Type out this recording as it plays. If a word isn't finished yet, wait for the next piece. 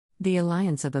The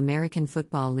Alliance of American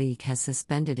Football League has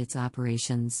suspended its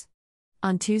operations.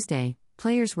 On Tuesday,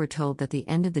 players were told that the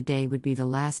end of the day would be the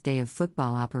last day of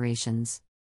football operations.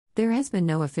 There has been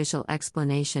no official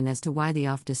explanation as to why the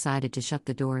OFF decided to shut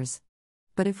the doors.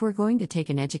 But if we're going to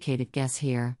take an educated guess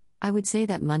here, I would say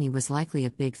that money was likely a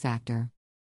big factor.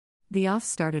 The OFF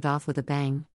started off with a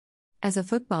bang. As a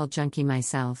football junkie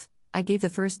myself, I gave the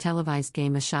first televised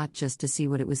game a shot just to see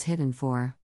what it was hidden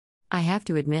for. I have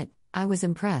to admit, I was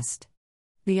impressed.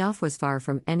 The OFF was far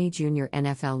from any junior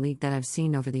NFL league that I've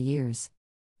seen over the years.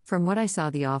 From what I saw,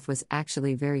 the OFF was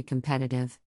actually very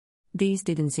competitive. These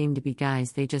didn't seem to be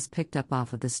guys they just picked up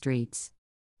off of the streets.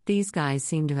 These guys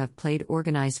seemed to have played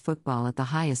organized football at the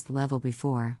highest level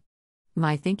before.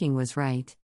 My thinking was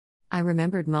right. I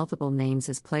remembered multiple names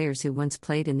as players who once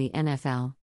played in the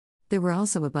NFL. There were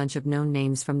also a bunch of known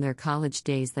names from their college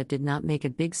days that did not make a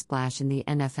big splash in the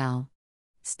NFL.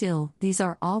 Still, these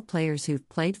are all players who've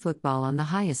played football on the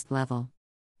highest level.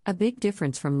 A big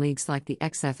difference from leagues like the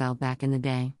XFL back in the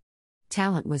day.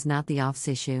 Talent was not the OFF's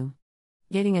issue.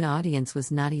 Getting an audience was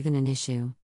not even an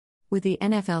issue. With the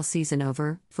NFL season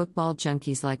over, football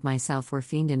junkies like myself were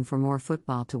fiending for more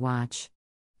football to watch.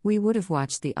 We would have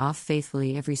watched the OFF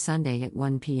faithfully every Sunday at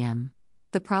 1 p.m.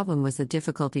 The problem was the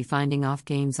difficulty finding OFF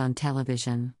games on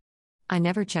television. I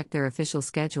never checked their official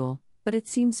schedule, but it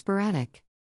seemed sporadic.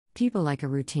 People like a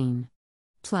routine.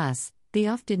 Plus, the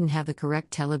OFF didn't have the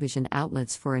correct television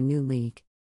outlets for a new league.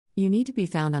 You need to be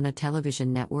found on a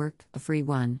television network, a free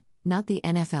one, not the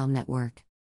NFL network.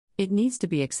 It needs to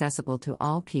be accessible to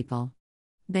all people.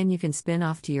 Then you can spin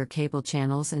off to your cable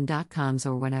channels and .coms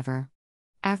or whatever.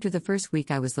 After the first week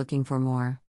I was looking for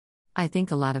more. I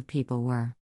think a lot of people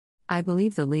were. I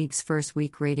believe the league's first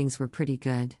week ratings were pretty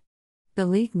good. The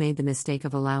league made the mistake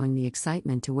of allowing the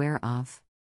excitement to wear off.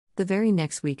 The very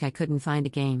next week I couldn't find a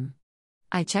game.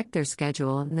 I checked their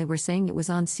schedule and they were saying it was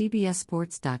on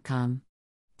CBSSports.com.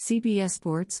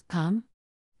 CBSSports.com?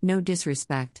 No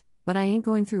disrespect, but I ain't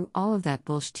going through all of that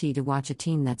bullshit to watch a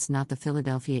team that's not the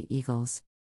Philadelphia Eagles.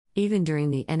 Even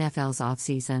during the NFL's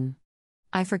off-season.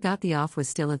 I forgot the OFF was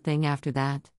still a thing after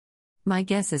that. My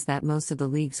guess is that most of the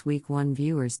league's Week 1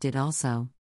 viewers did also.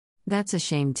 That's a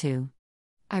shame too.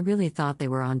 I really thought they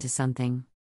were onto something.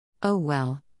 Oh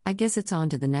well, I guess it's on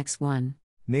to the next one.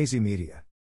 Nazi Media.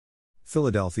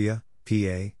 Philadelphia,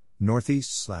 PA,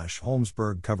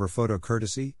 Northeast/Holmesburg cover photo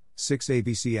courtesy, 6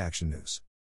 ABC Action News.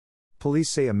 Police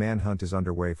say a manhunt is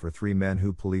underway for 3 men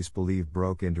who police believe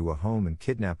broke into a home and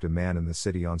kidnapped a man in the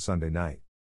city on Sunday night.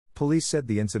 Police said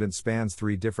the incident spans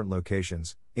 3 different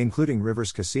locations, including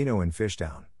Rivers Casino in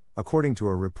Fishtown, according to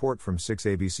a report from 6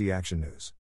 ABC Action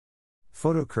News.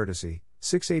 Photo courtesy,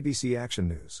 6 ABC Action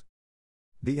News.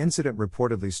 The incident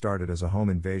reportedly started as a home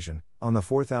invasion, on the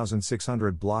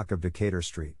 4600 block of Decatur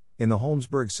Street, in the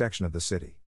Holmesburg section of the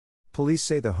city. Police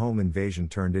say the home invasion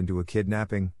turned into a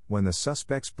kidnapping, when the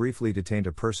suspects briefly detained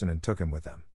a person and took him with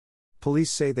them.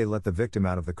 Police say they let the victim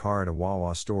out of the car at a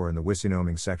Wawa store in the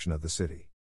Wissinoming section of the city.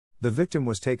 The victim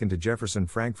was taken to Jefferson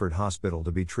Frankfurt Hospital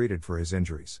to be treated for his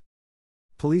injuries.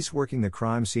 Police working the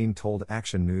crime scene told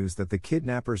Action News that the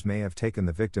kidnappers may have taken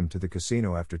the victim to the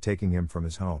casino after taking him from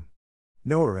his home.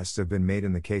 No arrests have been made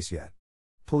in the case yet.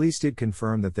 Police did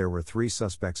confirm that there were 3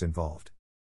 suspects involved.